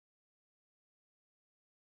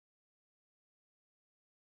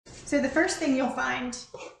So the first thing you'll find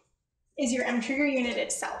is your mTrigger unit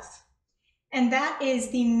itself. And that is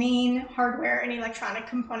the main hardware and electronic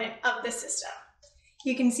component of the system.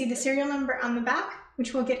 You can see the serial number on the back,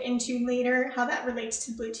 which we'll get into later how that relates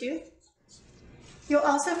to Bluetooth. You'll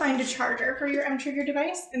also find a charger for your mTrigger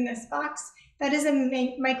device in this box. That is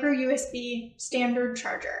a micro USB standard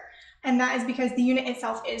charger, and that is because the unit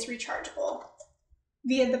itself is rechargeable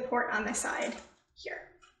via the port on the side here.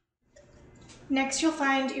 Next, you'll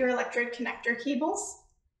find your electrode connector cables.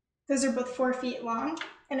 Those are both 4 feet long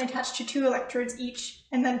and attached to 2 electrodes each,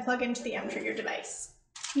 and then plug into the mTrigger device.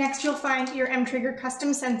 Next, you'll find your mTrigger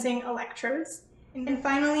custom sensing electrodes. And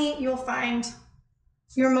finally, you'll find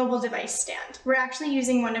your mobile device stand. We're actually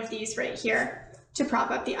using one of these right here to prop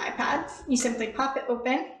up the iPad. You simply pop it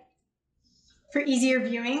open for easier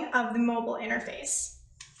viewing of the mobile interface.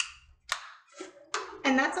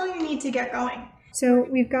 And that's all you need to get going. So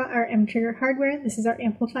we've got our mTrigger hardware. This is our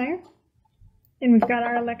amplifier. And we've got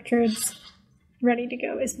our electrodes ready to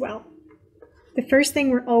go as well. The first thing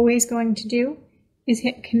we're always going to do is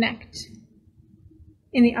hit connect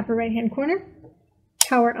in the upper right-hand corner,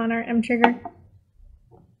 power on our mTrigger,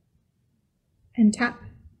 and tap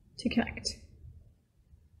to connect.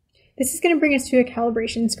 This is going to bring us to a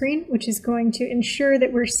calibration screen, which is going to ensure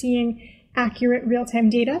that we're seeing accurate real-time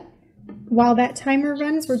data. While that timer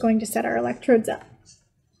runs, we're going to set our electrodes up.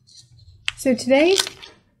 So today,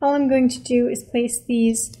 all I'm going to do is place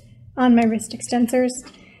these on my wrist extensors.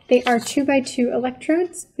 They are 2x2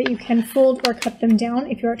 electrodes, but you can fold or cut them down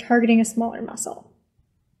if you are targeting a smaller muscle.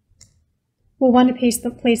 We'll want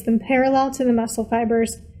to place them parallel to the muscle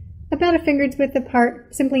fibers, about a finger's width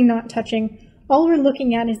apart, simply not touching. All we're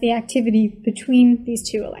looking at is the activity between these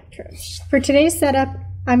 2 electrodes. For today's setup,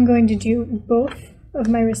 I'm going to do both of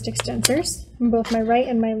my wrist extensors on both my right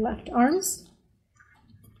and my left arms.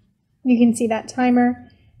 You can see that timer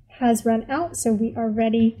has run out, so we are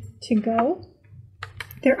ready to go.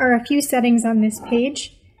 There are a few settings on this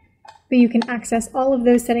page, but you can access all of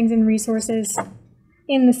those settings and resources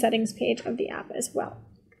in the settings page of the app as well.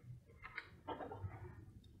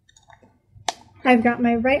 I've got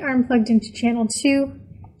my right arm plugged into channel 2.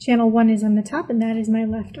 Channel 1 is on the top, and that is my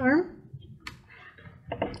left arm.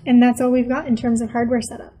 And that's all we've got in terms of hardware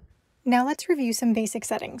setup. Now let's review some basic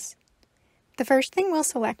settings. The first thing we'll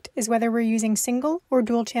select is whether we're using single or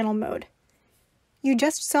dual channel mode. You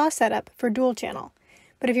just saw setup for dual channel,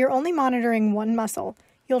 but if you're only monitoring one muscle,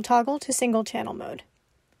 you'll toggle to single channel mode.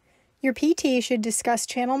 Your PT should discuss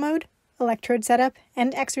channel mode, electrode setup,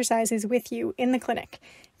 and exercises with you in the clinic,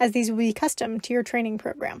 as these will be custom to your training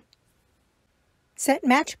program. Set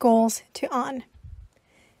match goals to on.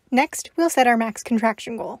 Next, we'll set our max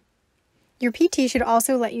contraction goal. Your PT should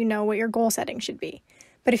also let you know what your goal setting should be,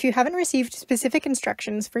 but if you haven't received specific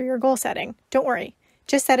instructions for your goal setting, don't worry,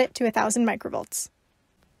 just set it to 1000 microvolts.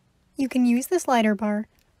 You can use the slider bar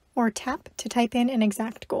or tap to type in an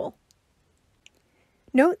exact goal.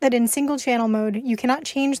 Note that in single channel mode, you cannot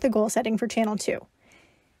change the goal setting for channel 2.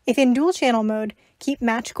 If in dual channel mode, keep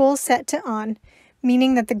match goals set to on,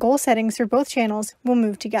 meaning that the goal settings for both channels will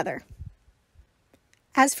move together.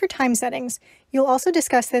 As for time settings, you'll also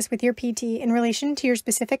discuss this with your PT in relation to your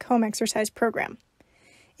specific home exercise program.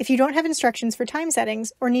 If you don't have instructions for time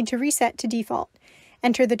settings or need to reset to default,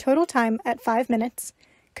 enter the total time at 5 minutes,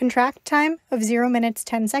 contract time of 0 minutes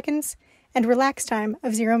 10 seconds, and relax time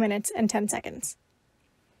of 0 minutes and 10 seconds.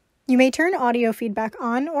 You may turn audio feedback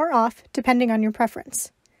on or off depending on your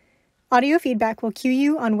preference. Audio feedback will cue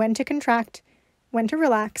you on when to contract, when to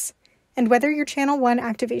relax, and whether your channel 1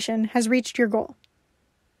 activation has reached your goal.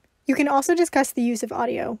 You can also discuss the use of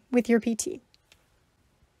audio with your PT.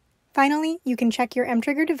 Finally, you can check your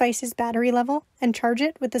mTrigger device's battery level and charge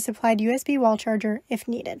it with the supplied USB wall charger if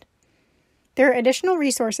needed. There are additional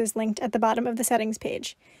resources linked at the bottom of the settings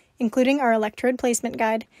page, including our electrode placement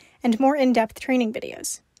guide and more in-depth training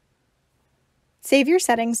videos. Save your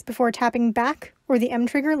settings before tapping back or the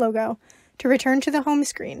mTrigger logo to return to the home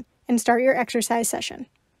screen and start your exercise session.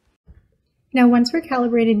 Now once we're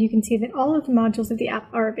calibrated, you can see that all of the modules of the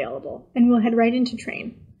app are available, and we'll head right into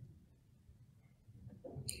train.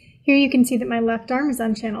 Here you can see that my left arm is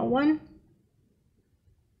on channel 1,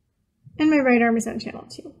 and my right arm is on channel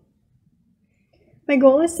 2. My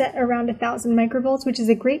goal is set around 1000 microvolts, which is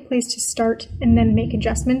a great place to start and then make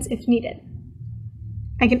adjustments if needed.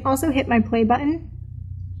 I can also hit my play button.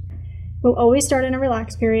 We'll always start in a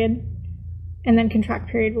relax period, and then contract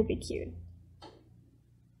period will be cued.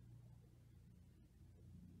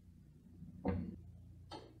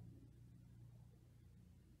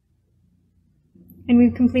 And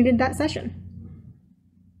we've completed that session.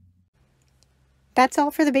 That's all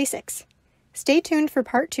for the basics. Stay tuned for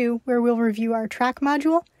part 2, where we'll review our track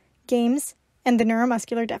module, games, and the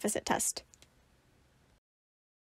neuromuscular deficit test.